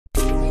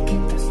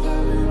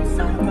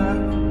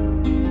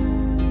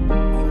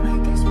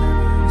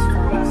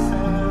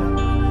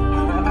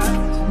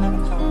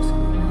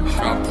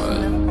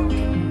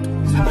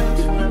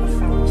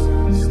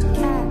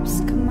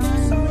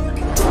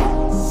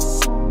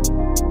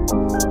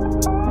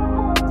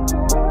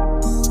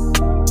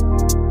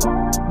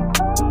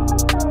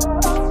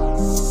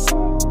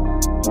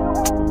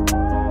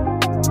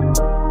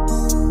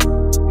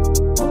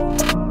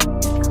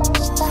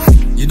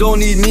You don't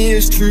need me,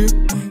 it's true,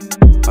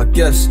 I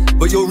guess,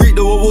 but you'll reap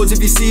the rewards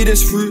if you see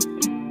this through.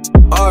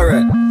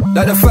 Alright,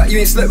 like the fact you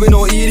ain't slept with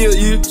no idiot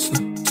youths.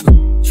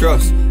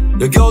 Trust,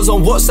 the girls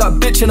on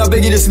WhatsApp bitch and I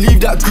beg you just leave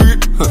that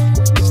group.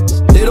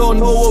 They don't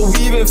know what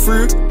we've been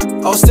through.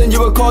 I'll send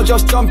you a call,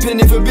 just jump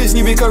in. If you're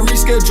busy we can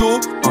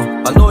reschedule.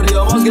 I know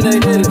the ones gonna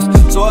hear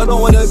this, so I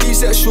don't wanna be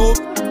sexual,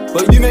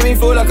 but you make me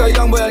feel like a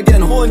young boy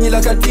again, horny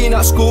like a teen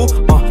at school.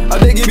 I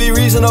beg you be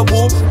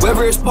reasonable,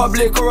 whether it's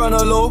public or on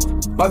a low.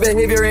 My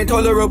behavior ain't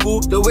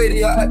tolerable, the way that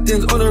you're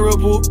acting's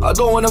honorable. I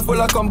don't wanna feel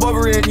like I'm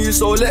bothering you,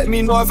 so let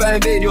me know if I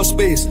invade your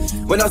space.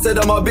 When I said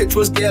that my bitch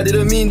was gay, I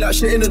didn't mean that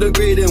shit in a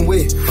degrading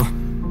way.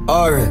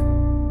 Alright.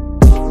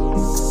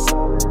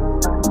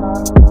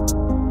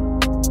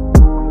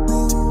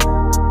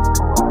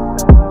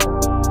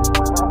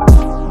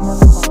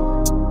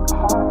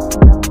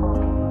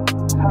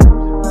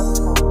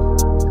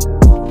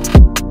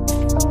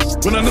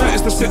 When I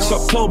noticed the 6th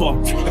October,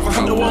 if I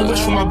had the one wish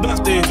for my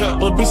birthday,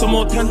 would be some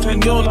more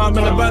 10-10 yo. Now I'm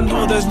in a band,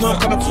 no, there's no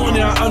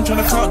California. I'm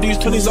trying to count these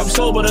 20s up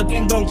sober, the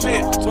ding dong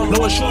pay.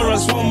 No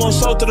assurance, one more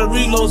soul to the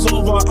reload's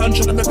over. I'm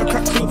trying to make a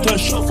crack through to a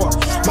chauffeur.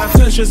 My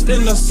intention's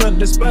innocent,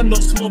 this band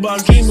looks small, but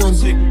I'm dreaming on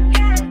Zig.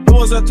 It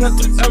was a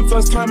 10th and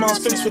first time I was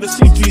faced with a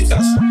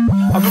CPS.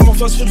 I got my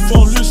first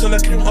headphone loose and they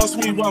came ask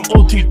me why I'm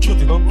OT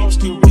tripping. I'm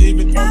still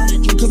waving,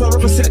 cause I'd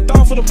rather sit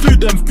down for the food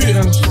than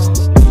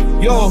beating.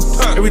 Yo,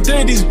 every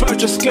day these birds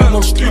just scared,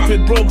 no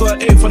stupid. Bro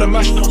got 8 for the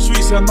mash, no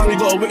sweets, and now we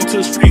gotta wait till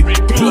it's free.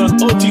 Built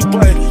an OT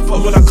boy,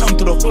 but when I come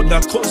to the hood,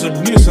 that cause a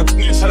nuisance.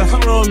 Had a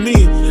hammer on me,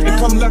 it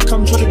come like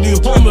I'm trying to do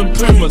home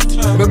improvement.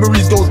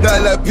 Memories don't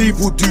die like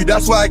people do,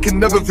 that's why I can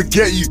never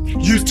forget you.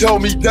 You tell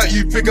me that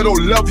you think I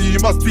don't love you, you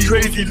must be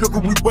crazy. Look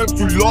what we went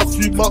through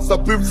last few months,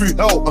 I've been through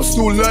hell. I'm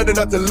still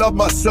learning how to love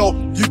myself.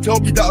 You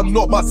tell me that I'm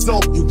not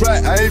myself, you're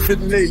right, I ain't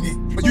been lately.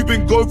 But you've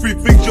been going through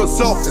things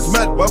yourself, it's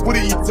mad, why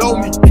wouldn't you tell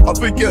me? I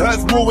think it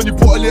hurts more when you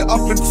bottle it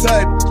up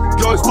inside.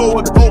 Girl, it's no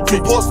one to help me.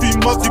 Past few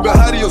months you've been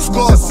hiding your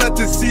scars. Sad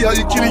to see how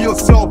you're killing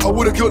yourself. I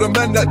would've killed a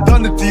man that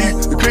done it to you.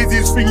 The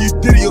craziest thing you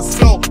did it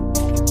yourself.